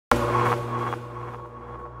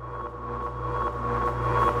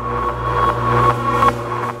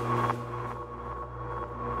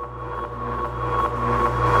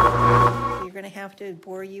to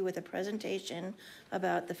bore you with a presentation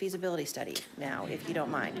about the feasibility study now, if you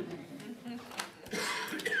don't mind.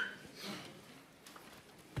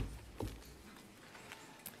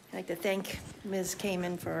 I'd like to thank Ms.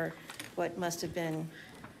 Kamen for what must have been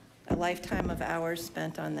a lifetime of hours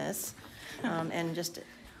spent on this, and just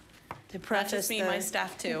to preface Not just me, my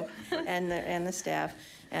staff too, and the staff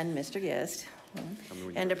and Mr. Gist,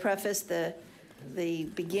 and to preface the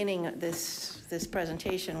beginning of this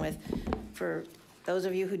presentation with, for those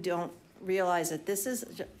of you who don't realize that this is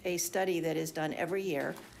a study that is done every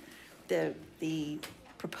year. The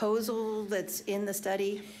proposal that's in the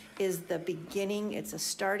study is the beginning. It's a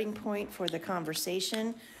starting point for the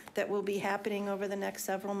conversation that will be happening over the next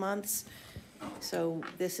several months. So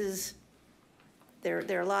this is, there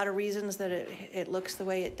are a lot of reasons that it looks the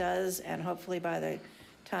way it does, and hopefully by the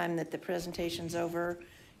time that the presentation's over,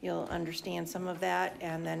 you'll understand some of that,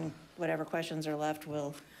 and then whatever questions are left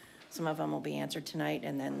some of them will be answered tonight,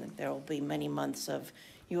 and then there will be many months of,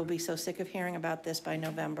 you will be so sick of hearing about this by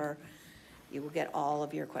November, you will get all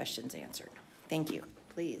of your questions answered. Thank you.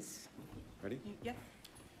 Please. Ready? Yep.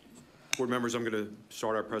 Board members, I'm going to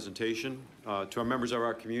start our presentation. To our members of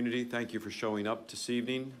our community, thank you for showing up this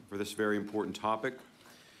evening for this very important topic.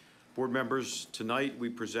 Board members, tonight we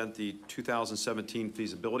present the 2017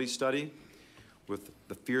 feasibility study with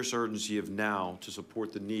the fierce urgency of now to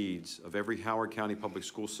support the needs of every Howard County Public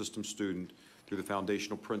School System student through the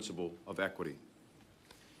foundational principle of equity.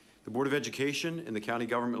 The Board of Education and the county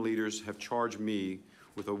government leaders have charged me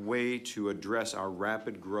with a way to address our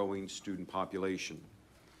rapid growing student population.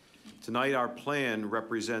 Tonight, our plan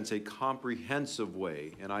represents a comprehensive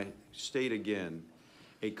way, and I state again,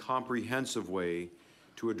 a comprehensive way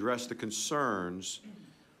to address the concerns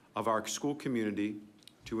of our school community,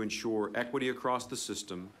 to ensure equity across the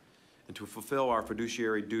system, and to fulfill our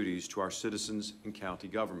fiduciary duties to our citizens and county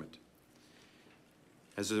government.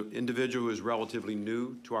 As an individual who is relatively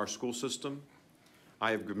new to our school system,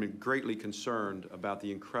 I have been greatly concerned about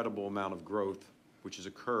the incredible amount of growth which has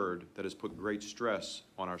occurred that has put great stress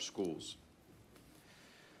on our schools.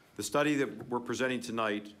 The study that we're presenting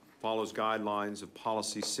tonight follows guidelines of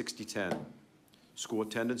Policy 6010, school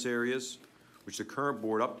attendance areas, which the current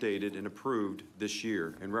board updated and approved this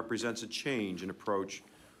year, and represents a change in approach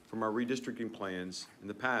from our redistricting plans in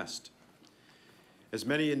the past. As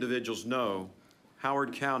many individuals know,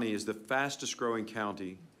 Howard County is the fastest growing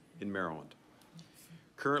county in Maryland.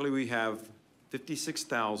 Currently, we have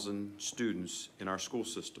 56,000 students in our school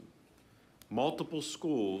system. Multiple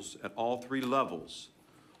schools at all three levels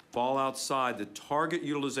fall outside the target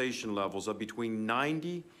utilization levels of between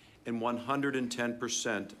 90 and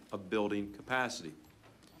 110% of building capacity.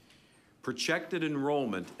 Projected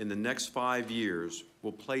enrollment in the next 5 years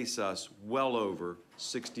will place us well over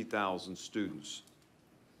 60,000 students.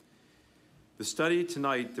 The study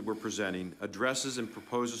tonight that we're presenting addresses and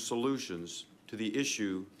proposes solutions to the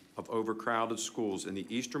issue of overcrowded schools in the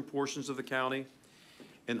eastern portions of the county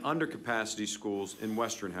and undercapacity schools in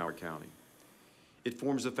western Howard County. It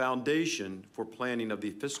forms the foundation for planning of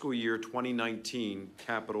the fiscal year 2019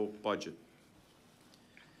 capital budget.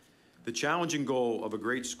 The challenging goal of a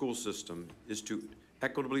great school system is to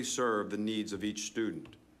equitably serve the needs of each student.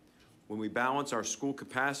 When we balance our school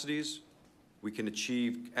capacities, we can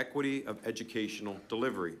achieve equity of educational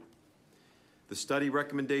delivery. The study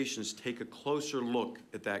recommendations take a closer look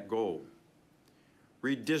at that goal.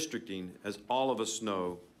 Redistricting, as all of us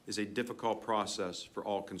know, is a difficult process for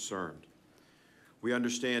all concerned. We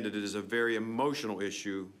understand that it is a very emotional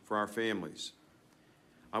issue for our families.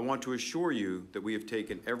 I want to assure you that we have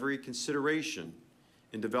taken every consideration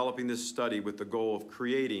in developing this study with the goal of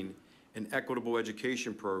creating an equitable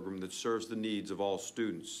education program that serves the needs of all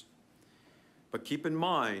students. But keep in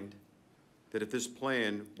mind that if this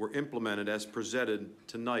plan were implemented as presented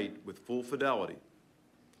tonight with full fidelity,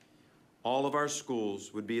 all of our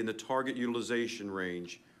schools would be in the target utilization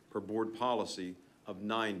range per board policy of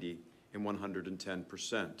 90 and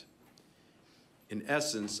 110%. In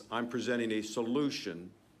essence, I'm presenting a solution,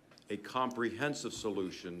 a comprehensive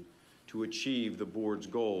solution to achieve the board's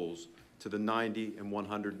goals to the 90 and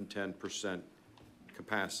 110%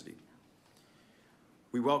 capacity.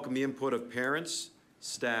 We welcome the input of parents,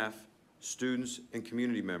 staff, students, and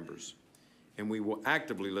community members, and we will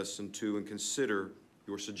actively listen to and consider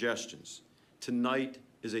your suggestions. Tonight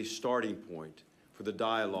is a starting point for the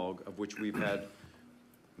dialogue of which we've had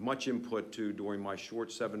much input to during my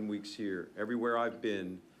short 7 weeks here. Everywhere I've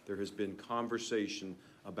been, there has been conversation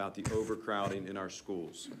about the overcrowding in our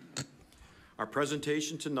schools. Our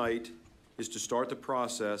presentation tonight is to start the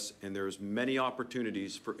process, and there's many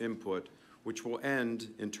opportunities for input which will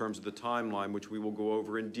end in terms of the timeline, which we will go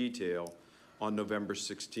over in detail on November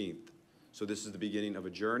 16th. So this is the beginning of a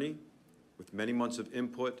journey with many months of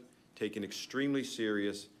input, taken extremely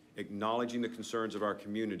serious, acknowledging the concerns of our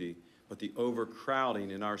community, but the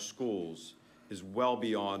overcrowding in our schools is well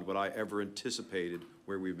beyond what I ever anticipated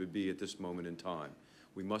where we would be at this moment in time.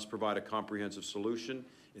 We must provide a comprehensive solution,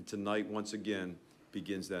 and tonight, once again,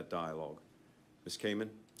 begins that dialogue. Ms. Kamen?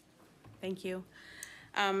 Thank you.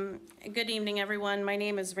 Good evening, everyone. My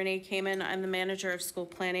name is Renee Kamen. I'm the manager of school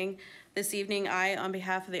planning. This evening, I, on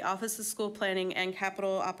behalf of the Office of School Planning and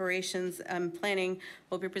Capital Operations and Planning,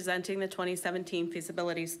 will be presenting the 2017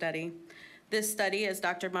 feasibility study. This study, as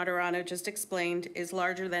Dr. Martorano just explained, is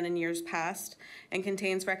larger than in years past and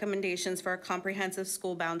contains recommendations for comprehensive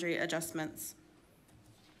school boundary adjustments.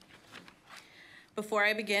 Before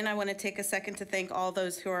I begin, I want to take a second to thank all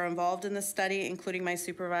those who are involved in this study, including my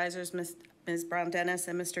supervisors, Ms. Brown-Dennis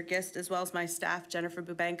and Mr. Gist, as well as my staff, Jennifer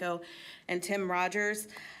Bubanko and Tim Rogers,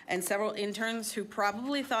 and several interns who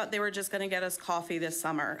probably thought they were just going to get us coffee this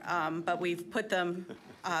summer, but we've put them,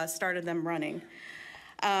 started them running.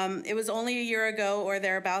 It was only a year ago or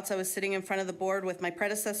thereabouts I was sitting in front of the board with my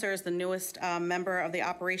predecessor as the newest member of the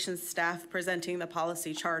operations staff presenting the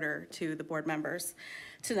policy charter to the board members.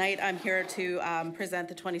 Tonight I'm here to present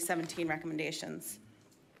the 2017 recommendations.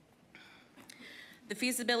 The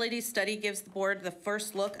feasibility study gives the board the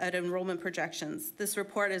first look at enrollment projections. This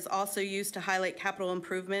report is also used to highlight capital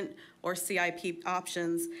improvement or CIP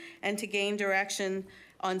options and to gain direction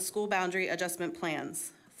on school boundary adjustment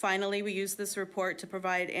plans. Finally, we use this report to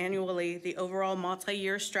provide annually the overall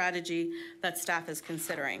multi-year strategy that staff is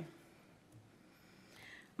considering.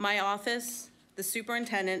 My office, the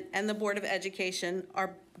superintendent, and the Board of Education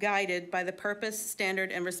are guided by the purpose,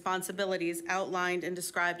 standard, and responsibilities outlined and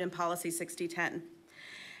described in Policy 6010.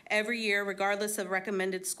 Every year, regardless of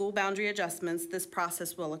recommended school boundary adjustments, this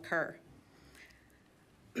process will occur.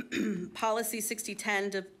 Policy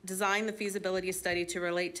 6010 designed the feasibility study to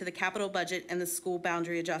relate to the capital budget and the school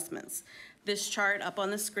boundary adjustments. This chart up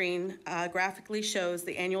on the screen graphically shows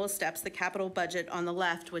the annual steps the capital budget on the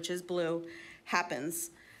left, which is blue,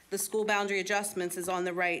 happens. The school boundary adjustments is on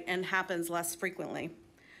the right and happens less frequently.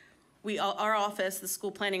 Our office, the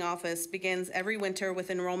school planning office, begins every winter with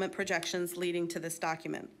enrollment projections leading to this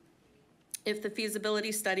document. If the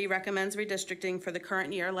feasibility study recommends redistricting for the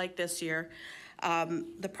current year, like this year,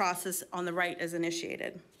 the process on the right is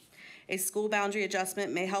initiated. A school boundary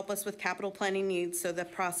adjustment may help us with capital planning needs, so the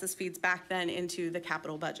process feeds back then into the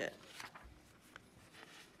capital budget.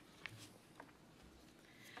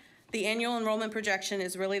 The annual enrollment projection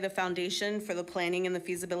is really the foundation for the planning and the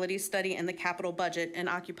feasibility study and the capital budget and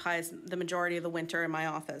occupies the majority of the winter in my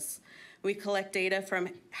office. We collect data from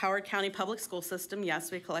Howard County Public School System.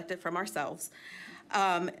 Yes, we collect it from ourselves.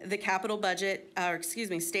 The capital budget,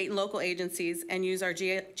 state and local agencies, and use our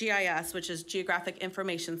GIS, which is Geographic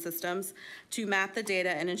Information Systems, to map the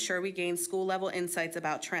data and ensure we gain school-level insights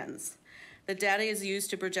about trends. The data is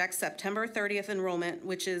used to project September 30th enrollment,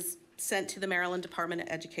 which is sent to the Maryland Department of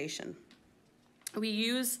Education. We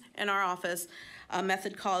use in our office a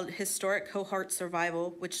method called historic cohort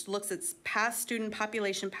survival, which looks at past student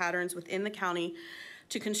population patterns within the county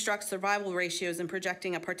to construct survival ratios and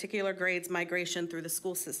projecting a particular grade's migration through the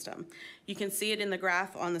school system. You can see it in the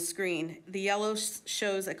graph on the screen. The yellow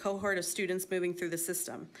shows a cohort of students moving through the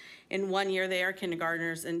system. In 1 year, they are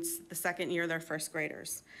kindergartners, and the second year, they're first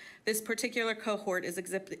graders. This particular cohort is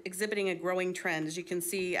exhibiting a growing trend. As you can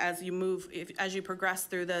see, as you progress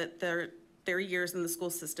through their years in the school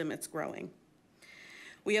system, it's growing.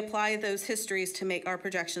 We apply those histories to make our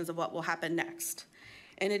projections of what will happen next.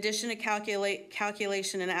 In addition to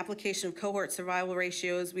calculation and application of cohort survival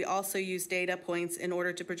ratios, we also use data points in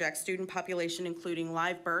order to project student population, including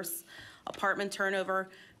live births, apartment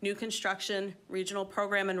turnover, new construction, regional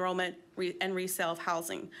program enrollment, and resale of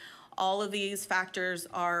housing. All of these factors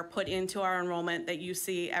are put into our enrollment that you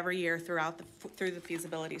see every year through the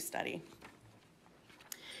feasibility study.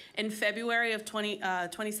 In February of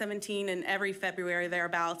 2017, and every February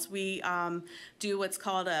thereabouts, we do what's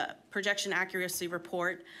called a projection accuracy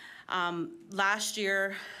report. Last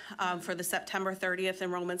year, for the September 30th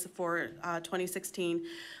enrollments for 2016,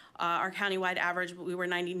 our countywide average, we were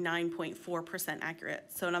 99.4% accurate.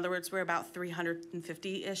 So in other words, we're about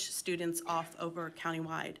 350-ish students off over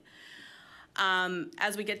countywide.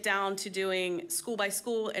 As we get down to doing school by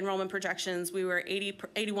school enrollment projections, we were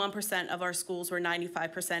 81% of our schools were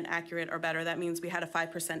 95% accurate or better. That means we had a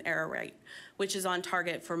 5% error rate, which is on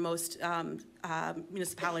target for most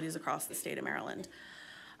municipalities across the state of Maryland.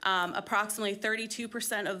 Approximately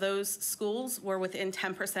 32% of those schools were within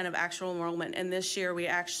 10% of actual enrollment, and this year we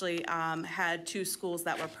actually had 2 schools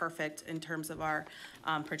that were perfect in terms of our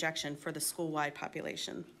projection for the school-wide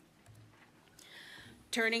population.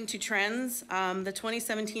 Turning to trends, the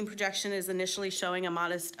 2017 projection is initially showing a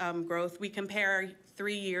modest growth. We compare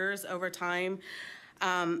 3 years over time,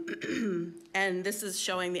 and this is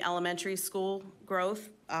showing the elementary school growth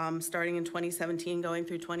starting in 2017 going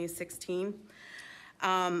through 2016.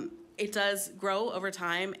 It does grow over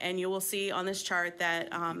time, and you will see on this chart that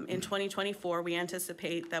in 2024, we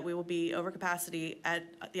anticipate that we will be over capacity at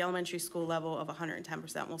the elementary school level of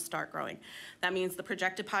 110% will start growing. That means the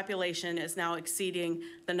projected population is now exceeding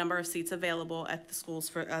the number of seats available at the schools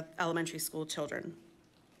for elementary school children.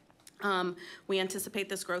 We anticipate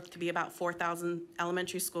this growth to be about 4,000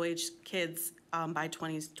 elementary school age kids by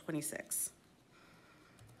 2026.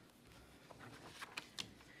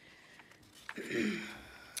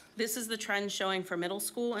 This is the trend showing for middle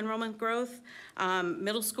school enrollment growth.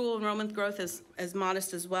 Middle school enrollment growth is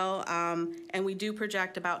modest as well, and we do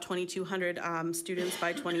project about 2,200 students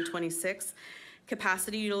by 2026.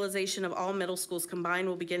 Capacity utilization of all middle schools combined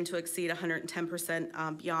will begin to exceed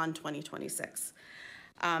 110% beyond 2026.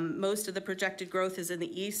 Most of the projected growth is in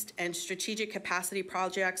the east, and strategic capacity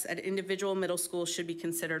projects at individual middle schools should be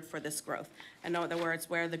considered for this growth. In other words,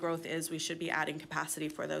 where the growth is, we should be adding capacity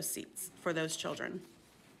for those seats, for those children.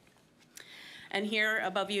 And here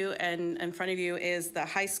above you and in front of you is the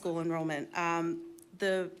high school enrollment.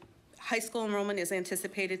 The high school enrollment is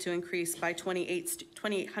anticipated to increase by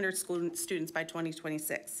 2,800 students by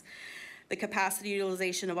 2026. The capacity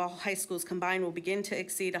utilization of all high schools combined will begin to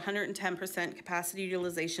exceed 110% capacity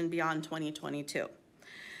utilization beyond 2022.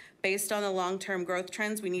 Based on the long-term growth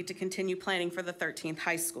trends, we need to continue planning for the 13th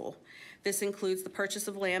high school. This includes the purchase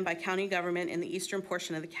of land by county government in the eastern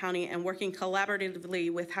portion of the county and working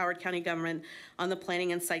collaboratively with Howard County government on the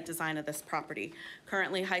planning and site design of this property.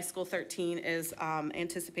 Currently, High School 13 is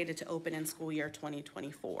anticipated to open in school year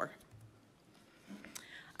 2024.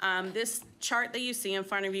 This chart that you see in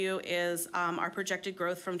front of you is our projected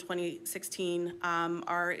growth from 2016.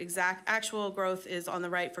 Our actual growth is on the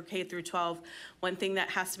right for K through 12. One thing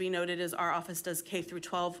that has to be noted is our office does K through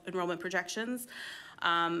 12 enrollment projections.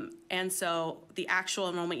 And so the actual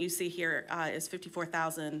enrollment you see here is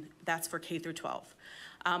 54,000. That's for K through 12.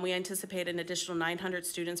 We anticipate an additional 900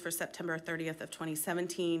 students for September 30th of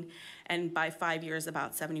 2017, and by 5 years,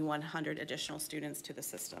 about 7,100 additional students to the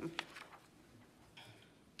system.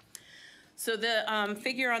 So the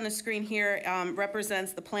figure on the screen here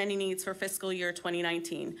represents the planning needs for fiscal year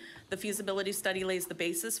 2019. The feasibility study lays the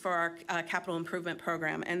basis for our capital improvement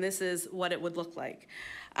program, and this is what it would look like.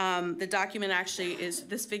 The document actually is,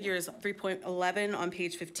 this figure is 3.11 on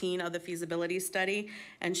page 15 of the feasibility study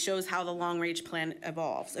and shows how the long-range plan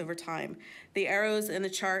evolves over time. The arrows in the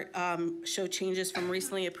chart show changes from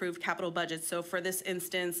recently approved capital budgets. So for this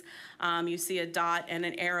instance, you see a dot and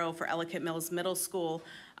an arrow for Ellicott Mills Middle School,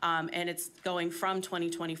 and it's going from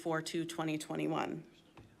 2024 to 2021.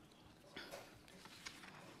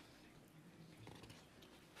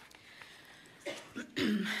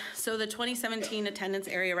 So the 2017 attendance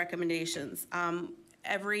area recommendations.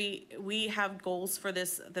 We have goals for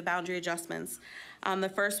the boundary adjustments. The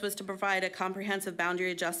first was to provide a comprehensive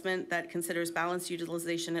boundary adjustment that considers balanced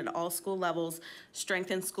utilization at all school levels,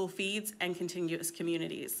 strengthen school feeds, and contiguous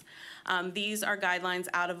communities. These are guidelines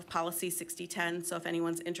out of policy 6010, so if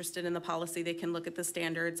anyone's interested in the policy, they can look at the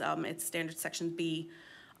standards. It's standard section B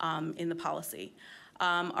in the policy.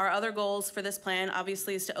 Our other goals for this plan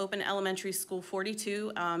obviously is to open elementary school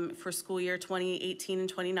 42 for school year 2018 and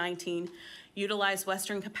 2019, utilize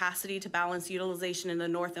Western capacity to balance utilization in the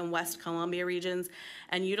North and West Columbia regions,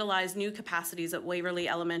 and utilize new capacities at Waverly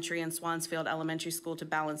Elementary and Swansfield Elementary School to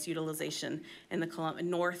balance utilization in the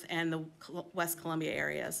North and the West Columbia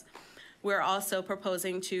areas. We're also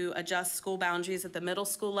proposing to adjust school boundaries at the middle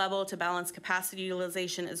school level to balance capacity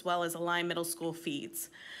utilization as well as align middle school feeds.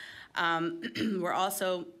 We're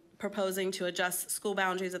also proposing to adjust school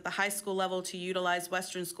boundaries at the high school level to utilize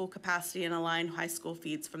Western school capacity and align high school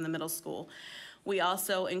feeds from the middle school. We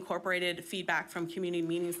also incorporated feedback from community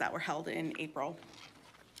meetings that were held in April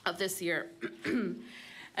of this year.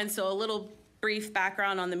 And so a little brief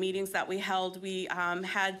background on the meetings that we held. We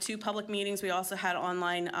had 2 public meetings. We also had an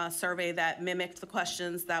online survey that mimicked the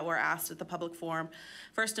questions that were asked at the public forum.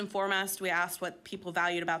 First and foremost, we asked what people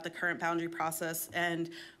valued about the current boundary process,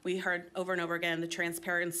 and we heard over and over again the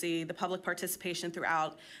transparency, the public participation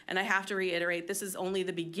throughout. And I have to reiterate, this is only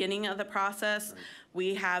the beginning of the process. Right.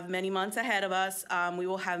 We have many months ahead of us. We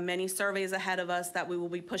will have many surveys ahead of us that we will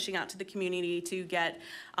be pushing out to the community to get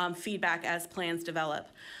feedback as plans develop.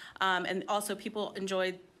 And also people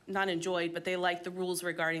not enjoyed, but they liked the rules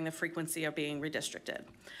regarding the frequency of being redistricted.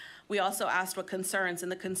 We also asked what concerns,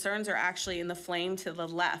 and the concerns are actually in the flame to the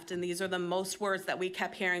left, and these are the most words that we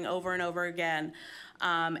kept hearing over and over again.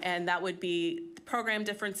 And that would be program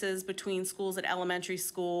differences between schools at elementary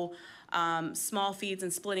school, small feeds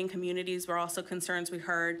and splitting communities were also concerns we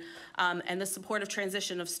heard, and the supportive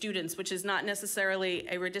transition of students, which is not necessarily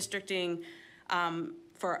a redistricting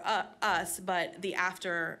for us, but the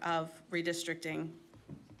after of redistricting,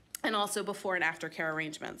 and also before and after care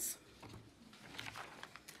arrangements.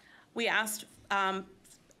 We asked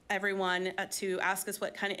everyone to ask us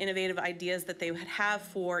what kind of innovative ideas that they would have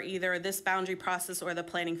for either this boundary process or the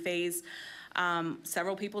planning phase.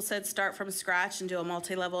 Several people said start from scratch and do a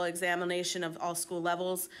multi-level examination of all school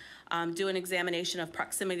levels, do an examination of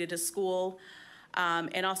proximity to school,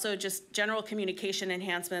 and also just general communication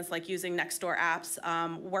enhancements like using next door apps,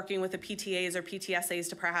 working with the PTAs or PTSAs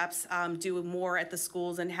to perhaps do more at the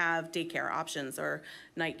schools and have daycare options or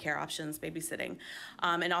night care options, babysitting.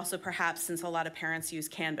 And also perhaps, since a lot of parents use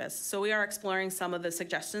Canvas. So we are exploring some of the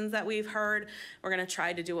suggestions that we've heard. We're gonna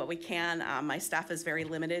try to do what we can. My staff is very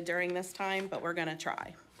limited during this time, but we're gonna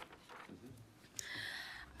try.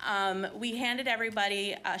 We handed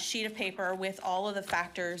everybody a sheet of paper with all of the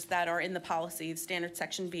factors that are in the policy, standard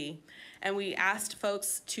section B, and we asked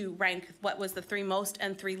folks to rank what was the 3 most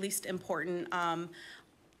and 3 least important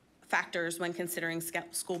factors when considering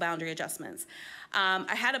school boundary adjustments.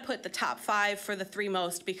 I had to put the top 5 for the 3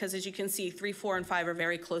 most because, as you can see, 3, 4, and 5 are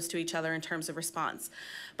very close to each other in terms of response.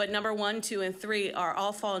 But number 1, 2, and 3 are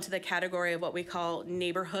all fall into the category of what we call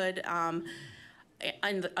neighborhood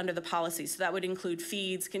under the policy. So that would include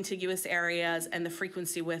feeds, contiguous areas, and the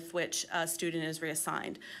frequency with which a student is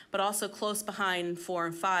reassigned. But also close behind 4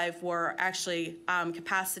 and 5 were actually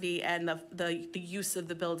capacity and the use of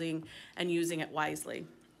the building and using it wisely.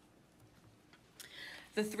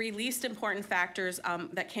 The 3 least important factors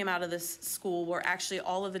that came out of this school were actually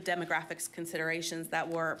all of the demographics considerations that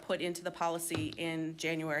were put into the policy in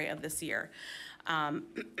January of this year.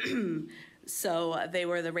 So they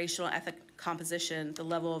were the racial and ethnic composition, the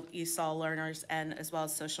level of ESOL learners, and as well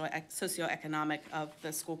as socioeconomic of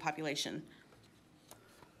the school population.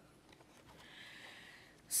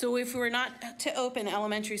 So if we were not to open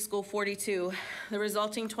elementary school 42, the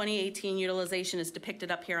resulting 2018 utilization is depicted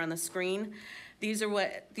up here on the screen. These are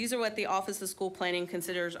what the Office of School Planning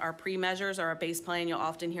considers our pre-measures or our base plan. You'll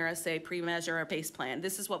often hear us say pre-measure or base plan.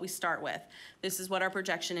 This is what we start with. This is what our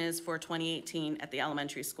projection is for 2018 at the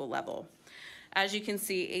elementary school level. As you can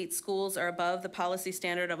see, 8 schools are above the policy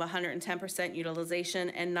standard of 110% utilization,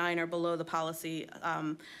 and 9 are below the policy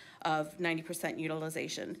of 90%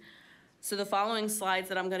 utilization. So the following slides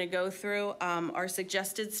that I'm going to go through are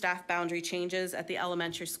suggested staff boundary changes at the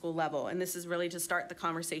elementary school level. And this is really to start the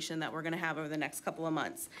conversation that we're going to have over the next couple of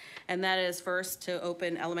months. And that is first to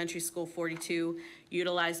open elementary school 42,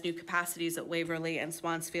 utilize new capacities at Waverly and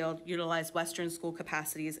Swansfield, utilize Western school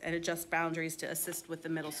capacities, and adjust boundaries to assist with the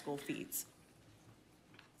middle school feeds.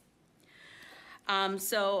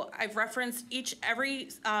 So I've referenced every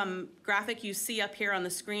graphic you see up here on the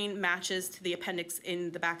screen matches to the appendix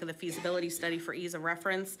in the back of the feasibility study for ease of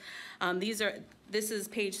reference. This is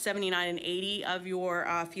page 79 and 80 of your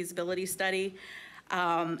feasibility study,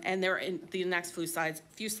 and they're in the next few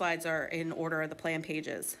slides are in order of the plan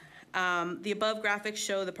pages. The above graphics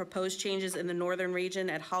show the proposed changes in the northern region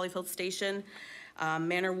at Hollyfield Station,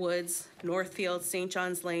 Manor Woods, Northfield, St.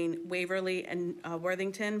 John's Lane, Waverly, and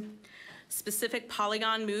Worthington. Specific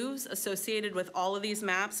polygon moves associated with all of these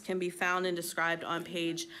maps can be found and described on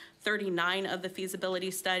page 39 of the feasibility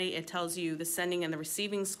study. It tells you the sending and the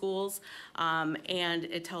receiving schools, and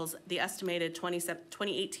it tells the estimated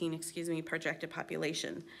 2018 projected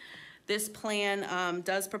population. This plan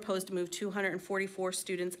does propose to move 244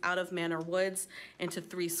 students out of Manor Woods into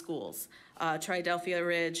 3 schools, Triadelphia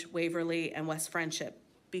Ridge, Waverly, and West Friendship,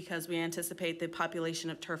 because we anticipate the population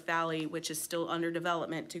of Turf Valley, which is still under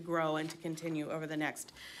development, to grow and to continue over the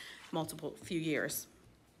next few years.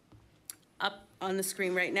 Up on the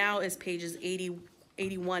screen right now is pages 80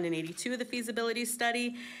 81 and 82 of the feasibility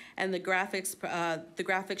study, and the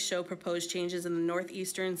graphics show proposed changes in the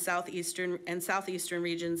northeastern, southeastern, and southeastern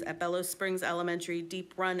regions at Bellows Springs Elementary,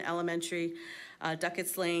 Deep Run Elementary,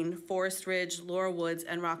 Duckett's Lane, Forest Ridge, Laurel Woods,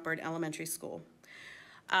 and Rockburn Elementary School.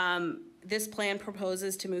 This plan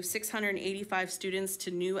proposes to move 685 students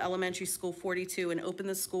to new elementary school 42 and open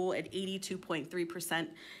the school at 82.3%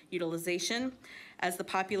 utilization, as the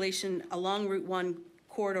population along Route 1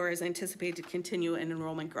 corridor is anticipated to continue in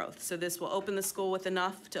enrollment growth. So this will open the school with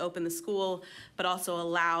enough to open the school, but also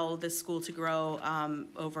allow the school to grow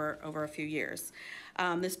over a few years.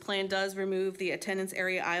 This plan does remove the attendance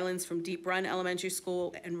area islands from Deep Run Elementary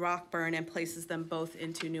School and Rockburn and places them both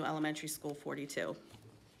into new elementary school 42.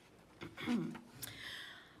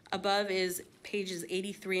 Above is pages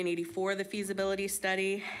 83 and 84 of the feasibility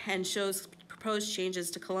study and shows proposed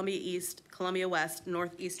changes to Columbia East, Columbia West,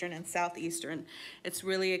 Northeastern, and Southeastern. It's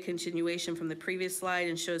really a continuation from the previous slide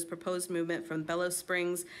and shows proposed movement from Bellows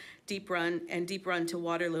Springs, Deep Run to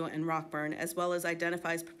Waterloo and Rockburn, as well as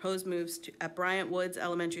identifies proposed moves at Bryant Woods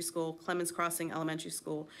Elementary School, Clemens Crossing Elementary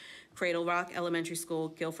School, Cradle Rock Elementary School,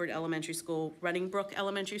 Guilford Elementary School, Running Brook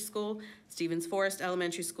Elementary School, Stevens Forest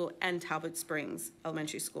Elementary School, and Talbot Springs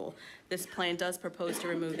Elementary School. This plan does propose to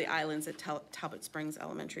remove the islands at Talbot Springs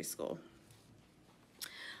Elementary School.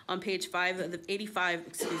 On page 85 of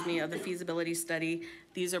the feasibility study,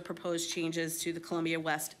 these are proposed changes to the Columbia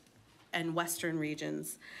West and Western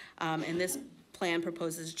regions. And this plan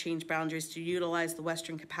proposes to change boundaries to utilize the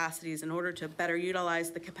Western capacities. In order to better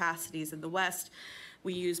utilize the capacities in the West,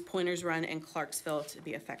 we use Pointers Run and Clarksville to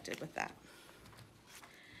be affected with that.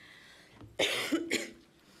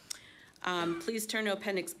 Please turn to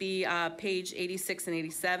Appendix B, page 86 and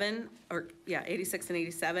 87, 86 and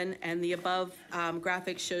 87, and the above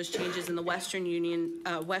graphic shows changes in the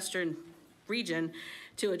Western region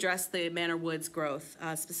to address the Manor Woods growth,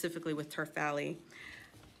 specifically with Turf Valley.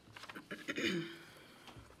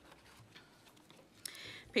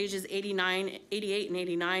 Pages 88 and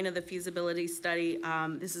 89 of the feasibility study.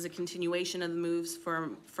 This is a continuation of the moves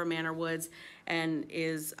for Manor Woods and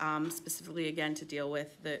is specifically, again, to deal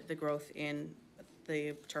with the growth in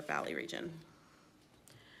the Turf Valley region.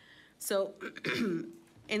 So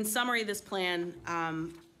in summary, this plan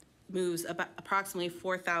moves about approximately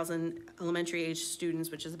 4,000 elementary age students,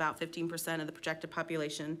 which is about 15% of the projected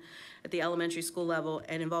population at the elementary school level,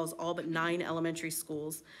 and involves all but 9 elementary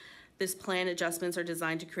schools. This plan adjustments are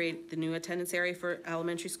designed to create the new attendance area for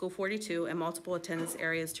elementary school 42 and multiple attendance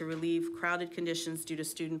areas to relieve crowded conditions due to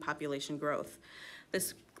student population growth.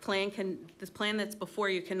 This plan that's before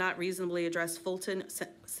you cannot reasonably address Fulton,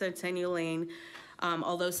 Centennial Lane,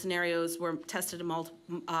 although scenarios were tested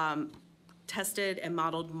and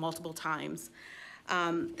modeled multiple times.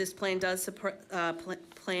 This plan does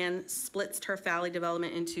plan splits Turf Valley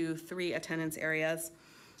development into 3 attendance areas.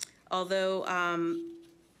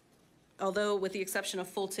 Although with the exception of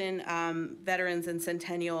Fulton, Veterans, and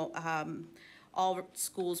Centennial, all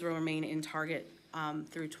schools will remain in target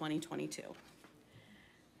through 2022.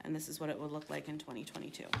 And this is what it would look like in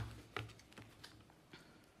 2022.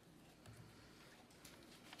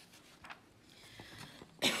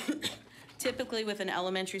 Typically with an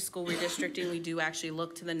elementary school redistricting, we do actually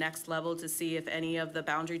look to the next level to see if any of the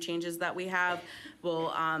boundary changes that we have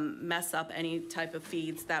will mess up any type of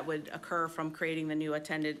feeds that would occur from creating the new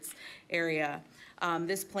attendance area.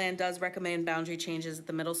 This plan does recommend boundary changes at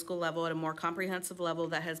the middle school level at a more comprehensive level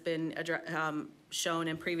that has been shown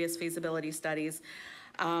in previous feasibility studies,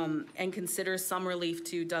 and considers some relief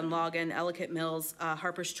to Dunlogan, Ellicott Mills,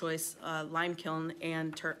 Harper's Choice, Limekiln,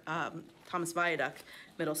 and Thomas Viaduct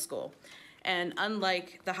Middle School. And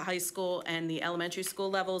unlike the high school and the elementary school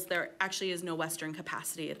levels, there actually is no Western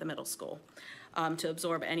capacity at the middle school to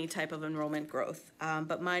absorb any type of enrollment growth.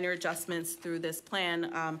 But minor adjustments through this plan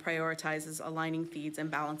prioritizes aligning feeds and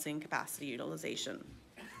balancing capacity utilization.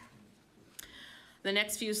 The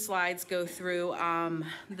next few slides go through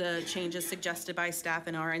the changes suggested by staff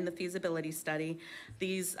and are in the feasibility study.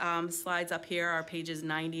 These slides up here are pages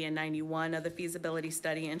 90 and 91 of the feasibility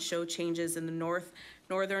study and show changes in the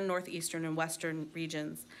northern, northeastern, and western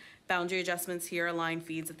regions. Boundary adjustments here align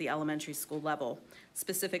feeds at the elementary school level.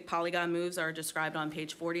 Specific polygon moves are described on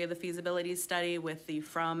page 40 of the feasibility study with the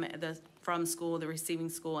from school, the receiving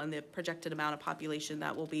school, and the projected amount of population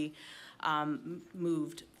that will be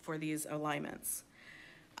moved for these alignments.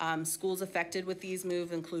 Schools affected with these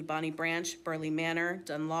moves include Bonnie Branch, Burley Manor,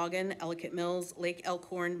 Dunlogan, Ellicott Mills, Lake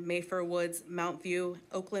Elkhorn, Mayfair Woods, Mount View,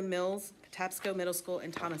 Oakland Mills, Patapsco Middle School,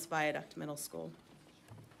 and Thomas Viaduct Middle School.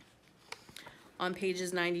 On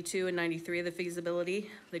pages 92 and 93 of the feasibility,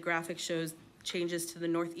 the graphic shows changes to the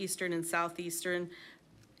northeastern and southeastern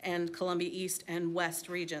and Columbia East and West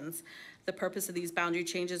regions. The purpose of these boundary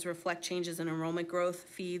changes reflect changes in enrollment growth,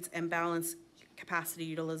 feeds, and balance capacity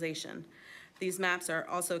utilization. These maps are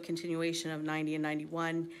also a continuation of 90 and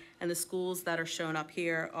 91, and the schools that are shown up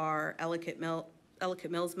here are Ellicott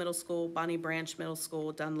Mills Middle School, Bonnie Branch Middle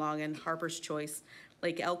School, Dunlogan, Harper's Choice,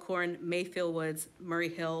 Lake Elkhorn, Mayfield Woods, Murray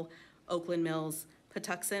Hill, Oakland Mills,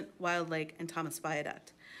 Patuxent, Wild Lake, and Thomas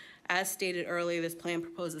Viaduct. As stated earlier, this plan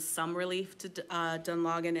proposes some relief to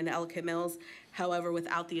Dunlogan and Ellicott Mills. However,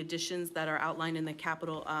 without the additions that are outlined in the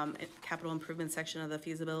capital improvement section of the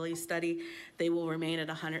feasibility study, they will remain at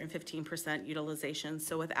 115% utilization.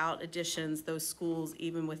 So without additions, those schools,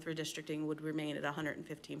 even with redistricting, would remain at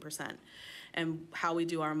 115%. And how we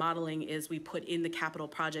do our modeling is we put in the capital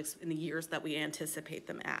projects in the years that we anticipate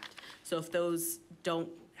them at. So if those don't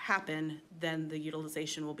happen, then the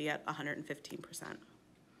utilization will be at 115%.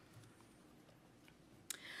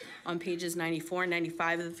 On pages 94 and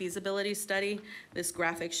 95 of the feasibility study, this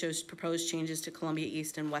graphic shows proposed changes to Columbia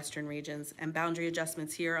East and Western regions, and boundary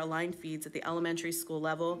adjustments here align feeds at the elementary school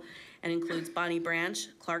level and includes Bonnie Branch,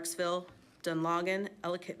 Clarksville, Dunlogan,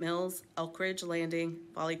 Ellicott Mills, Elkridge Landing,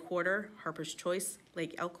 Valley Quarter, Harper's Choice,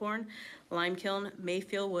 Lake Elkhorn, Limekiln,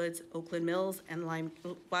 Mayfield Woods, Oakland Mills, and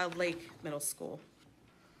Wild Lake Middle School.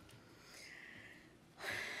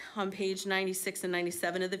 On page 96 and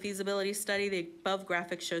 97 of the feasibility study, the above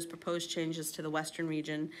graphic shows proposed changes to the Western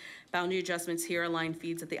region. Boundary adjustments here align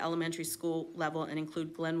feeds at the elementary school level and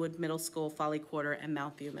include Glenwood Middle School, Folly Quarter, and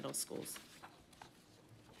Mountview Middle Schools.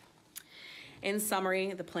 In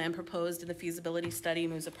summary, the plan proposed in the feasibility study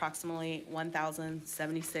moves approximately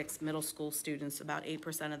 1,076 middle school students, about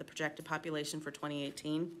 8% of the projected population for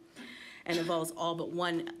 2018, and involves all but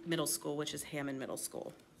one middle school, which is Hammond Middle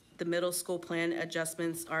School. The middle school plan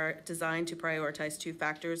adjustments are designed to prioritize two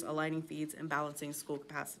factors: aligning feeds and balancing school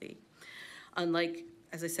capacity. Unlike,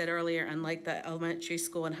 as I said earlier, unlike the elementary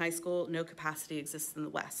school and high school, no capacity exists in the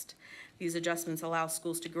West. These adjustments allow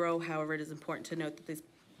schools to grow. However, it is important to note that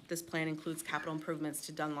this plan includes capital improvements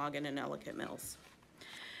to Dunlogan and Ellicott Mills.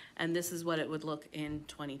 And this is what it would look in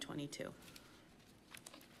 2022.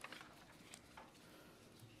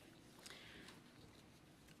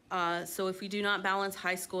 So if we do not balance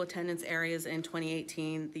high school attendance areas in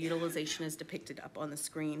 2018, the utilization is depicted up on the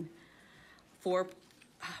screen. Four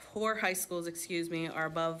high schools, are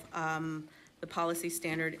above the policy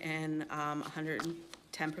standard and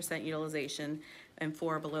 110% utilization, and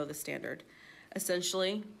 4 are below the standard.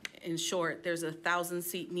 Essentially, in short, there's a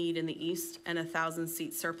 1,000-seat need in the East and a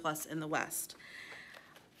 1,000-seat surplus in the West.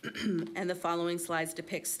 And the following slides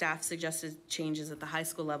depict staff suggested changes at the high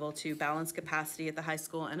school level to balance capacity at the high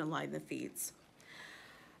school and align the feeds.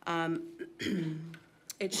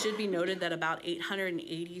 It should be noted that about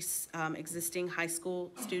 880 existing high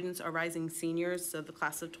school students are rising seniors, so the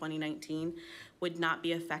class of 2019 would not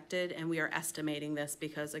be affected, and we are estimating this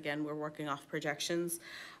because, again, we're working off projections.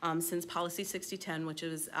 Since Policy 6010, which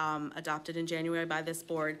was adopted in January by this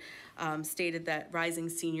board, stated that rising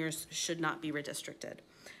seniors should not be redistricted.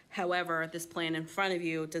 However, this plan in front of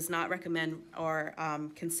you does not recommend or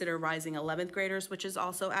consider rising 11th graders, which is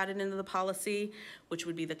also added into the policy, which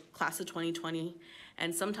would be the class of 2020.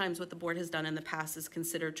 And sometimes what the board has done in the past is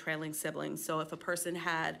consider trailing siblings. So if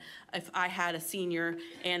I had a senior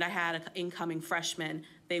and I had an incoming freshman,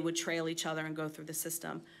 they would trail each other and go through the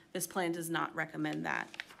system. This plan does not recommend that.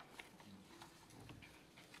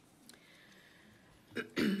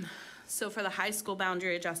 So for the high school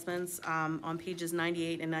boundary adjustments, on pages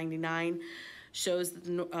 98 and 99, shows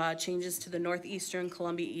the changes to the Northeastern,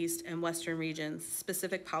 Columbia East, and Western regions.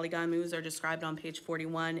 Specific polygon moves are described on page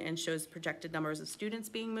 41 and shows projected numbers of students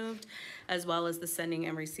being moved, as well as the sending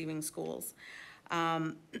and receiving schools.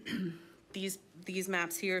 These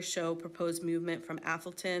maps here show proposed movement from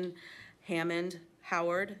Atholton, Hammond,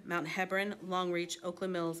 Howard, Mount Hebron, Long Reach,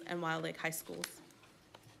 Oakland Mills, and Wild Lake High Schools.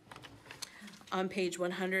 On page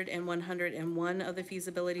 100 and 101 of the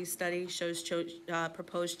feasibility study shows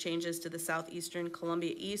proposed changes to the Southeastern,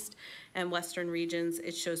 Columbia East, and Western regions.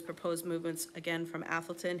 It shows proposed movements, again, from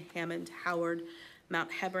Atholton, Hammond, Howard, Mount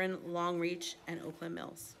Hebron, Long Reach, and Oakland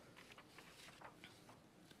Mills.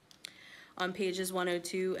 On pages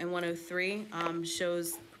 102 and 103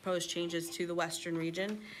 shows proposed changes to the Western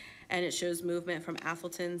region, and it shows movement from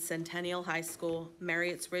Atholton, Centennial High School,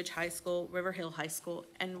 Marriott's Ridge High School, River Hill High School,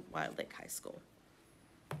 and Wild Lake High School.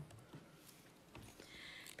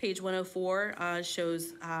 Page 104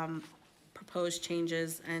 shows proposed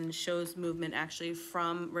changes and shows movement actually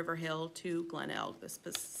from River Hill to Glen Elk, this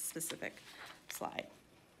specific slide.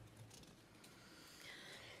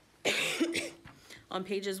 On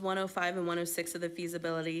pages 105 and 106 of the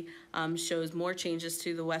feasibility shows more changes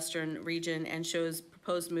to the western region and shows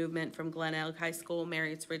proposed movement from Glen Elg High School,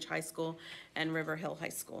 Marriotts Ridge High School, and River Hill High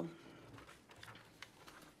School.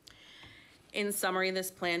 In summary, this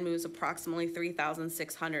plan moves approximately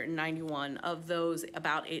 3,691. Of those,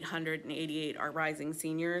 about 888 are rising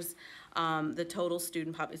seniors. The total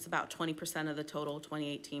student it's about 20% of the total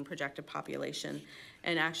 2018 projected population,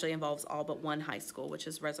 and actually involves all but one high school, which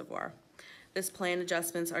is Reservoir. This plan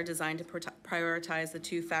adjustments are designed to prioritize the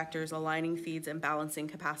two factors, aligning feeds and balancing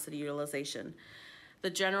capacity utilization. The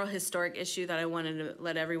general historic issue that I wanted to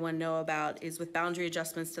let everyone know about is with boundary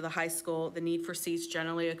adjustments to the high school, the need for seats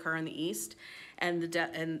generally occur in the east, and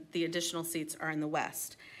the additional seats are in the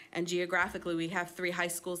west. And geographically, we have 3 high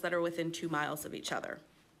schools that are within 2 miles of each other.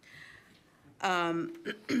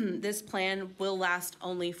 This plan will last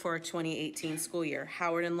only for 2018 school year.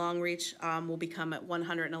 Howard and Long Reach will become at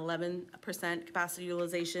 111% capacity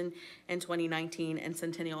utilization in 2019, and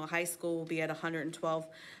Centennial High School will be at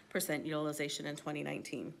 112% utilization in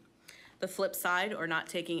 2019. The flip side, or not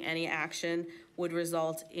taking any action, would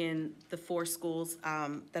result in the 4 schools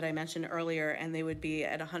that I mentioned earlier, and they would be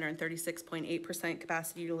at 136.8%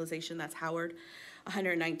 capacity utilization, that's Howard,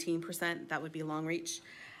 119%, that would be Long Reach,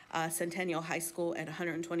 Centennial High School at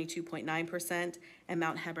 122.9%, and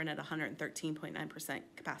Mount Hebron at 113.9%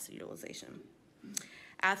 capacity utilization.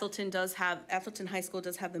 Atholton High School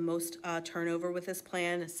does have the most turnover with this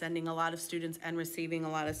plan, sending a lot of students and receiving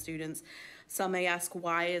a lot of students. Some may ask,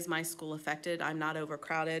 why is my school affected? I'm not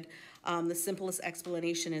overcrowded. The simplest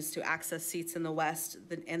explanation is to access seats in the west,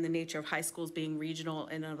 and the nature of high schools being regional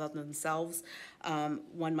in and of themselves,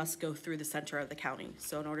 one must go through the center of the county.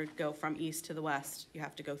 So in order to go from east to the west, you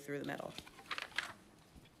have to go through the middle.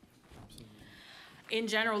 In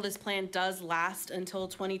general, this plan does last until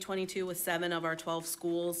 2022, with 7 of our 12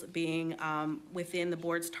 schools being within the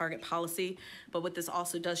board's target policy. But what this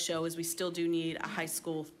also does show is we still do need a high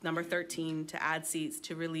school, number 13, to add seats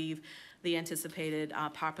to relieve the anticipated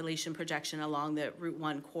population projection along the Route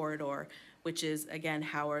 1 corridor, which is, again,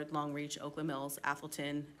 Howard, Long Reach, Oakland Mills,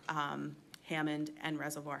 Atholton, Hammond, and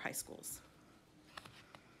Reservoir High Schools.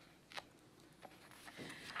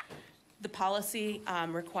 The policy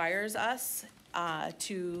requires us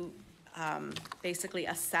to basically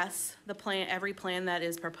assess the plan, every plan that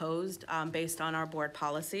is proposed based on our board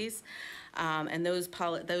policies. And those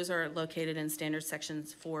are located in standard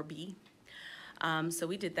sections 4B. So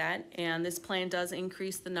we did that, and this plan does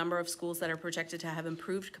increase the number of schools that are projected to have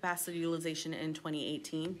improved capacity utilization in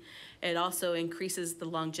 2018. It also increases the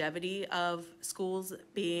longevity of schools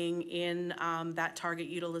being in that target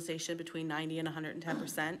utilization between 90 and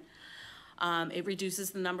 110%. It reduces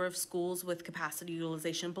the number of schools with capacity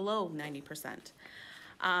utilization below 90%.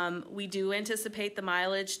 We do anticipate the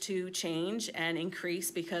mileage to change and increase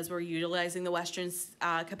because we're utilizing the western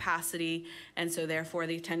capacity, and so therefore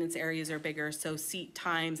the attendance areas are bigger, so seat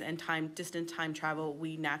times and distant time travel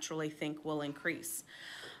we naturally think will increase.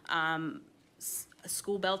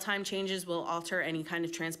 School bell time changes will alter any kind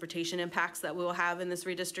of transportation impacts that we will have in this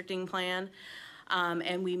redistricting plan.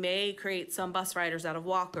 And we may create some bus riders out of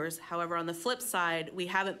walkers. However, on the flip side, we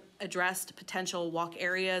haven't addressed potential walk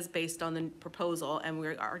areas based on the proposal, and we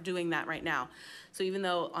are doing that right now. So even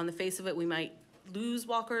though on the face of it, we might lose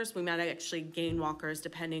walkers, we might actually gain walkers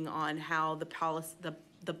depending on how the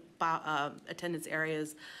attendance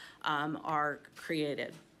areas are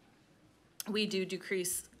created. We do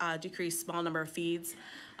decrease small number of feeds.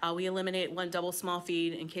 We eliminate 1 double small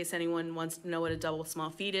feed. In case anyone wants to know what a double small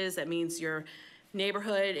feed is, that means your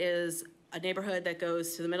neighborhood is a neighborhood that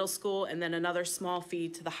goes to the middle school and then another small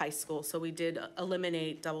feed to the high school. So we did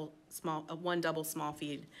eliminate 1 double small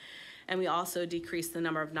feed. And we also decreased the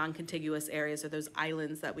number of non-contiguous areas, or those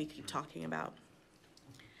islands that we keep talking about.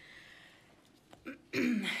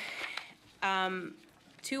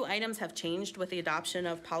 2 items have changed with the adoption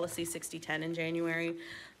of Policy 6010 in January.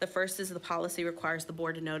 The first is the policy requires the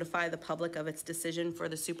board to notify the public of its decision for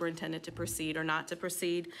the superintendent to proceed or not to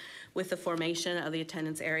proceed with the formation of the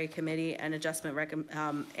attendance area committee and adjustment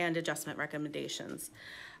recommendations.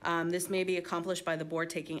 This may be accomplished by the board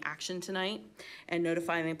taking action tonight and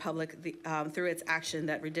notifying the public through its action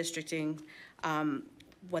that redistricting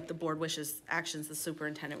what the board actions the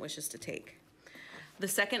superintendent wishes to take. The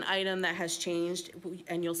second item that has changed,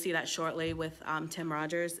 and you'll see that shortly with Tim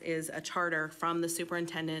Rogers, is a charter from the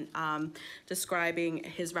superintendent describing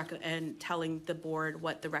his and telling the board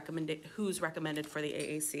what who's recommended for the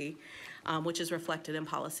AAC, which is reflected in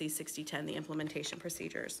Policy 6010, the implementation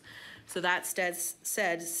procedures. So that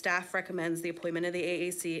said, staff recommends the appointment of the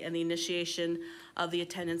AAC and the initiation of the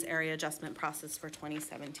attendance area adjustment process for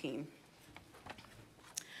 2017.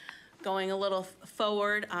 Going a little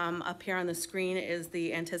forward, up here on the screen is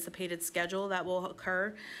the anticipated schedule that will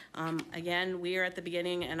occur. Again, we are at the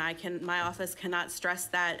beginning, and my office cannot stress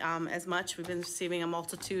that as much. We've been receiving a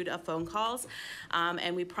multitude of phone calls,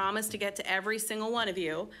 and we promise to get to every single one of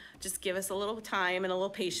you. Just give us a little time and a little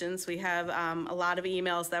patience. We have a lot of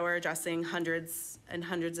emails that we're addressing, hundreds and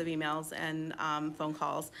hundreds of emails and phone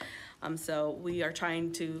calls. So we are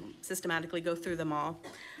trying to systematically go through them all.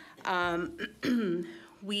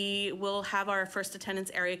 We will have our first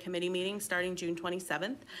attendance area committee meeting starting June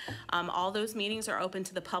 27th. All those meetings are open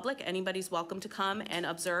to the public. Anybody's welcome to come and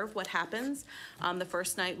observe what happens. The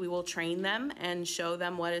first night we will train them and show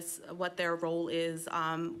them what their role is,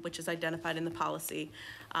 which is identified in the policy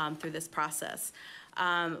through this process.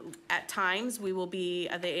 At times the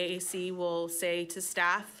AAC will say to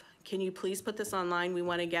staff, can you please put this online? We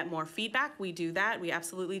want to get more feedback. We do that. We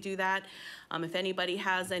absolutely do that. If anybody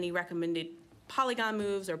has any recommended polygon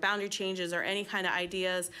moves or boundary changes or any kind of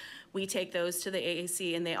ideas, we take those to the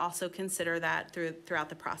AAC, and they also consider that throughout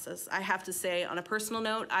the process. I have to say, on a personal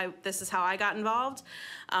note, this is how I got involved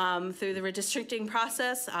through the redistricting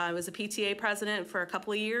process. I was a PTA president for a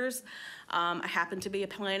couple of years. I happened to be a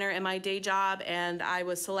planner in my day job, and I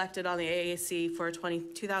was selected on the AAC for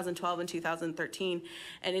 2012 and 2013.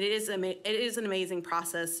 And it is an amazing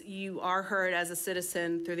process. You are heard as a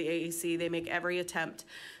citizen through the AAC. They make every attempt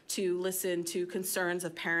to listen to concerns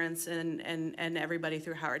of parents and everybody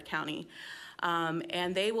through Howard County.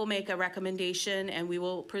 And they will make a recommendation, and we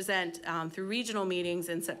will present through regional meetings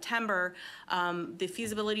in September the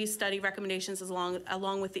feasibility study recommendations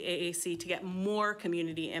along with the AAC to get more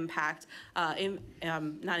community impact,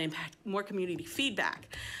 more community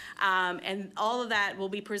feedback. And all of that will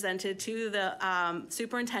be presented to the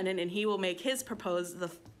superintendent, and he will make his proposed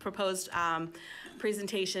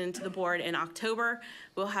presentation to the board in October.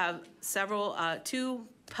 We'll have two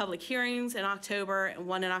public hearings in October,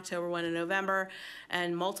 one in October, one in November,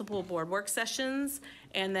 and multiple board work sessions.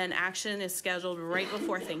 And then action is scheduled right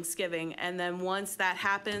before Thanksgiving. And then once that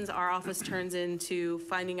happens, our office turns into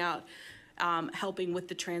finding out, helping with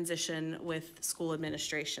the transition with school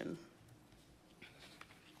administration.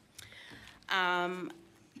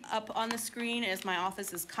 Up on the screen is my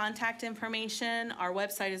office's contact information. Our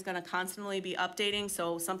website is going to constantly be updating,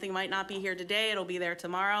 so something might not be here today, it'll be there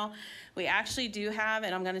tomorrow. We actually do have,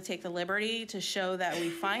 and I'm going to take the liberty to show that we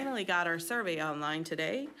finally got our survey online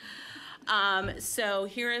today. So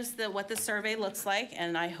here is what the survey looks like,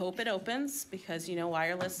 and I hope it opens because, you know,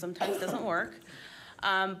 wireless sometimes doesn't work.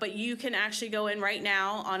 But you can actually go in right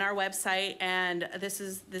now on our website, and this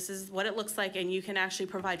is what it looks like, and you can actually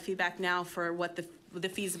provide feedback now for what the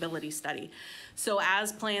feasibility study. So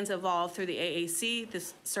as plans evolve through the AAC,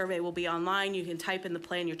 this survey will be online. You can type in the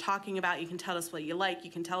plan you're talking about. You can tell us what you like. You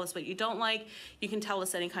can tell us what you don't like. You can tell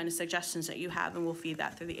us any kind of suggestions that you have, and we'll feed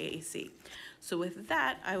that through the AAC. So with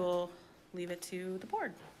that, I will leave it to the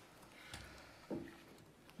board.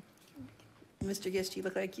 Mr. Gist, you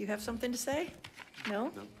look like you have something to say?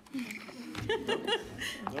 No? No.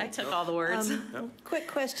 I took all the words. Quick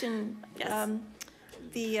question. Yes.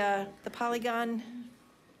 The polygon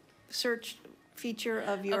search feature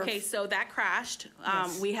of your... Okay, so that crashed.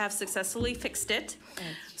 Yes. We have successfully fixed it.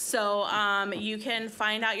 So you can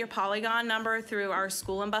find out your polygon number through our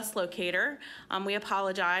school and bus locator. We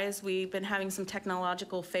apologize. We've been having some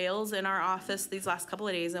technological fails in our office these last couple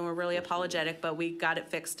of days, and we're really apologetic, but we got it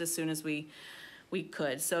fixed as soon as we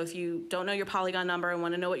could. So if you don't know your polygon number and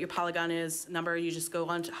want to know what your polygon is number, you just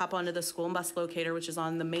hop onto the school and bus locator, which is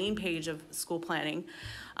on the main page of school planning.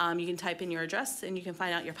 You can type in your address and you can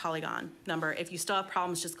find out your polygon number. If you still have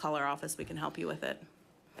problems, just call our office. We can help you with it.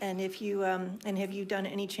 And if you have you done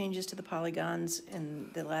any changes to the polygons in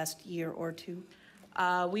the last year or two?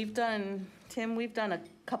 We've done a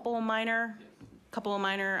couple of minor.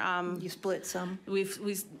 You split some?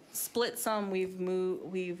 We've split some.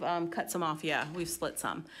 We've cut some off. Yeah, we've split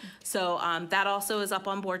some. So that also is up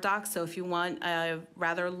on board docs. So if you want a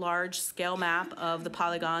rather large scale map of the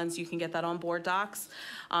polygons, you can get that on board docs.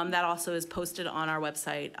 That also is posted on our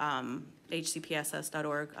website,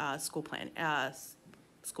 hcpss.org,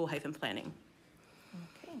 school-planning.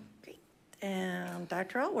 Okay, great. And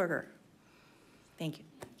Dr. Altwerger. Thank you.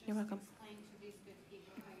 You're welcome.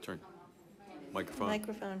 Turn. Microphone.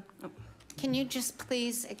 Microphone. Can you just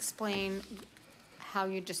please explain how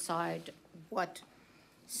you decide what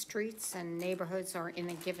streets and neighborhoods are in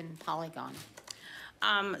a given polygon?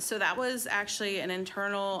 So that was actually an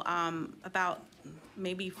internal, about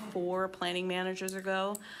maybe 4 planning managers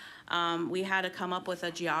ago. we had to come up with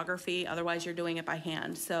a geography, otherwise you're doing it by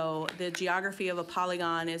hand. So the geography of a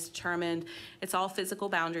polygon is determined, it's all physical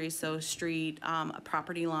boundaries, so street, a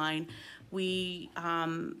property line. We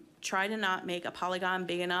try to not make a polygon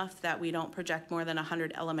big enough that we don't project more than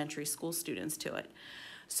 100 elementary school students to it.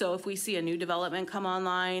 So if we see a new development come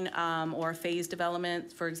online, or a phased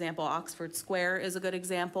development, for example, Oxford Square is a good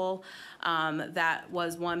example, that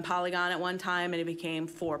was one polygon at one time and it became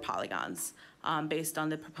 4 polygons based on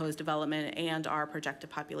the proposed development and our projected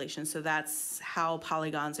population. So that's how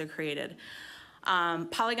polygons are created.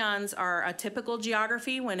 Polygons are a typical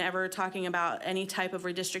geography whenever talking about any type of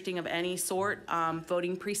redistricting of any sort.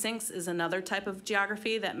 Voting precincts is another type of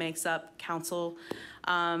geography that makes up council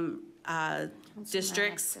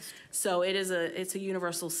districts. So it's a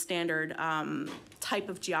universal standard type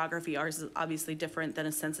of geography. Ours is obviously different than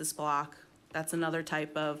a census block. That's another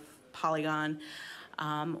type of polygon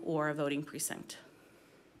or a voting precinct.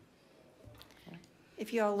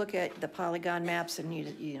 If you all look at the polygon maps and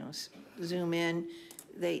you know, zoom in,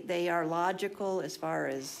 they are logical as far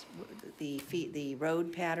as the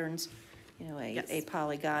road patterns. You know, Yes. a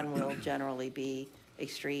polygon will generally be a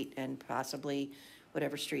street and possibly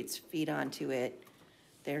whatever streets feed onto it.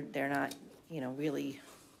 They're not, you know, really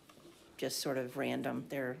just sort of random.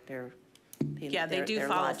 Yeah, they do they're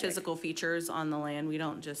follow logic. physical features on the land. We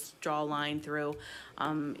don't just draw a line through.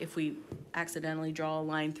 If we accidentally draw a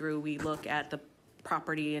line through, we look at the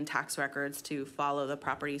property and tax records to follow the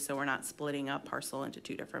property, so we're not splitting up parcel into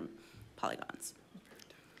 2 different polygons.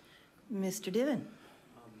 Mr. Diven.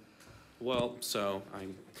 Well, so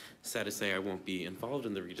I'm sad to say I won't be involved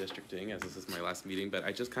in the redistricting as this is my last meeting, but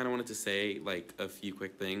I just kind of wanted to say like a few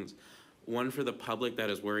quick things. One, for the public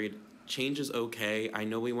that is worried, change is okay. I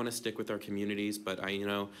know we want to stick with our communities, but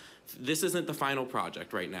this isn't the final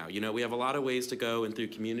project right now. You know, we have a lot of ways to go, and through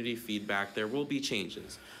community feedback, there will be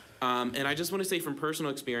changes. And I just want to say from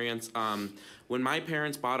personal experience, when my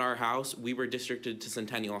parents bought our house, we were districted to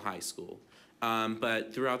Centennial High School.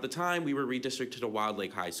 But throughout the time, we were redistricted to Wild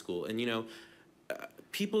Lake High School. And, you know,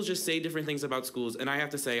 people just say different things about schools, and I have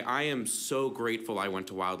to say, I am so grateful I went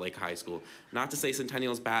to Wild Lake High School. Not to say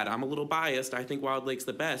Centennial's bad. I'm a little biased. I think Wild Lake's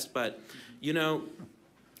the best, but, you know,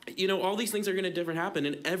 all these things are going to happen,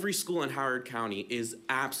 and every school in Howard County is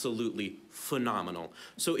absolutely phenomenal.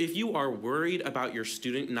 So if you are worried about your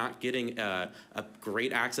student not getting a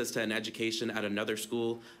great access to an education at another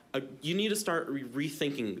school, you need to start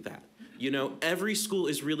rethinking that. You know, every school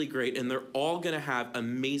is really great, and they're all going to have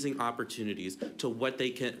amazing opportunities to what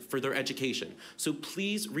they can for their education. So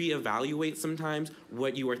please reevaluate sometimes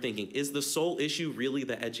what you are thinking. Is the sole issue really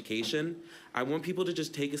the education? I want people to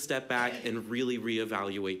just take a step back and really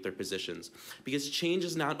reevaluate their positions, because change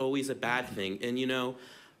is not always a bad thing. And you know,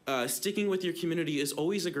 sticking with your community is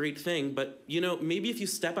always a great thing, but you know, maybe if you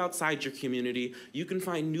step outside your community, you can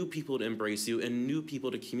find new people to embrace you and new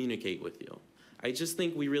people to communicate with you. I just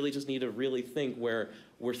think we really just need to really think where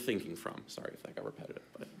we're thinking from. Sorry if that got repetitive,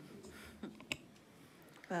 but.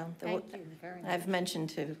 Well, Thank you very much. I've mentioned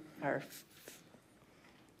to our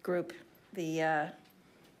group, the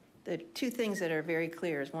 2 things that are very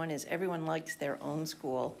clear is one is everyone likes their own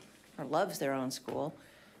school or loves their own school,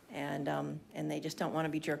 and they just don't want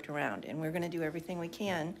to be jerked around. And we're going to do everything we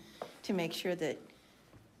can to make sure that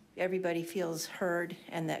everybody feels heard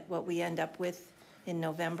and that what we end up with in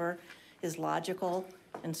November is logical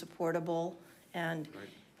and supportable and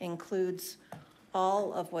includes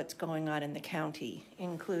all of what's going on in the county,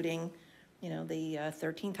 including, you know, the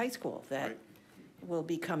 13th high school that will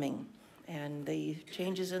be coming, and the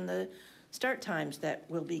changes in the start times that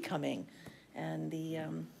will be coming, and the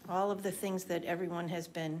all of the things that everyone has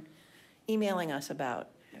been emailing us about.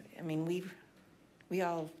 I mean, we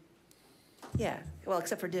all, yeah, well,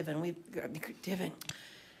 except for Diven,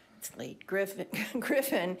 it's late,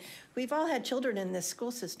 Griffin, we've all had children in this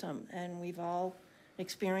school system, and we've all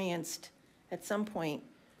experienced at some point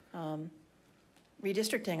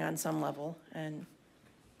redistricting on some level, and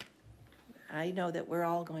I know that we're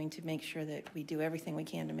all going to make sure that we do everything we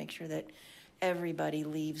can to make sure that everybody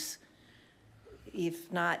leaves,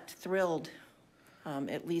 if not thrilled,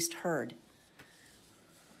 at least heard.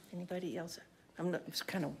 Anybody else? I'm just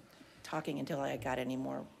kind of talking until I got any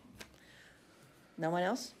more. No one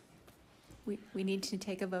else? We need to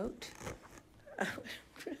take a vote.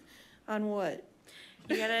 On what?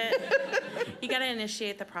 You gotta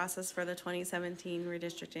initiate the process for the 2017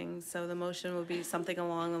 redistricting. So the motion will be something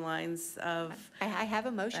along the lines of, I have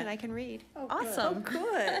a motion I can read. awesome.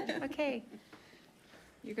 Good. Okay.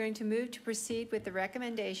 You're going to move to proceed with the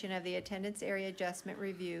recommendation of the attendance area adjustment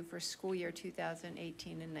review for school year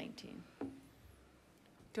 2018 and 19.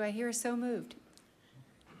 Do I hear a so moved?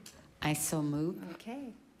 I so move. Okay,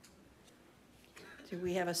 Do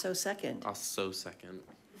we have a second? I'll so second.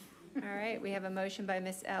 all right, we have a motion by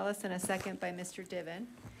Ms. Ellis and a second by Mr. Diven.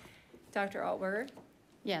 Dr. Altberger,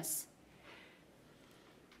 Yes.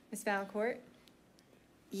 Ms. Valencourt,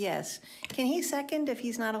 Yes. Can he second if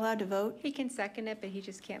he's not allowed to vote? he can second it, but he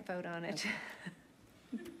just can't vote on it.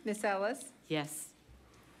 Ms. Ellis, Yes.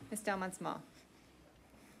 Ms. Delmont Small.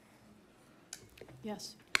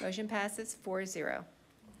 Yes. Motion passes 4-0.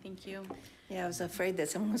 Thank you. Yeah, I was afraid that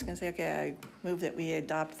someone was going to say, okay, I move that we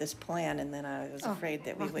adopt this plan, and then I was afraid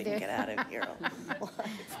that we wouldn't get out of here alive.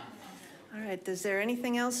 All right, is there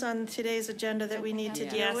anything else on today's agenda that we need to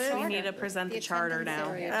deal Yes, with? we need to present the charter attendance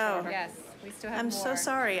now. area Oh. charter. Yes, we still have more. I'm so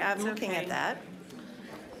sorry, I'm looking okay. at that.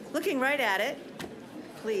 Looking right at it,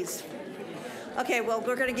 please. Okay, well,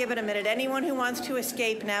 we're going to give it a minute. Anyone who wants to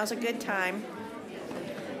escape, now's a good time.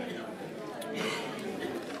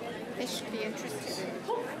 They should be interested.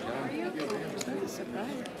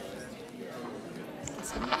 Surprise.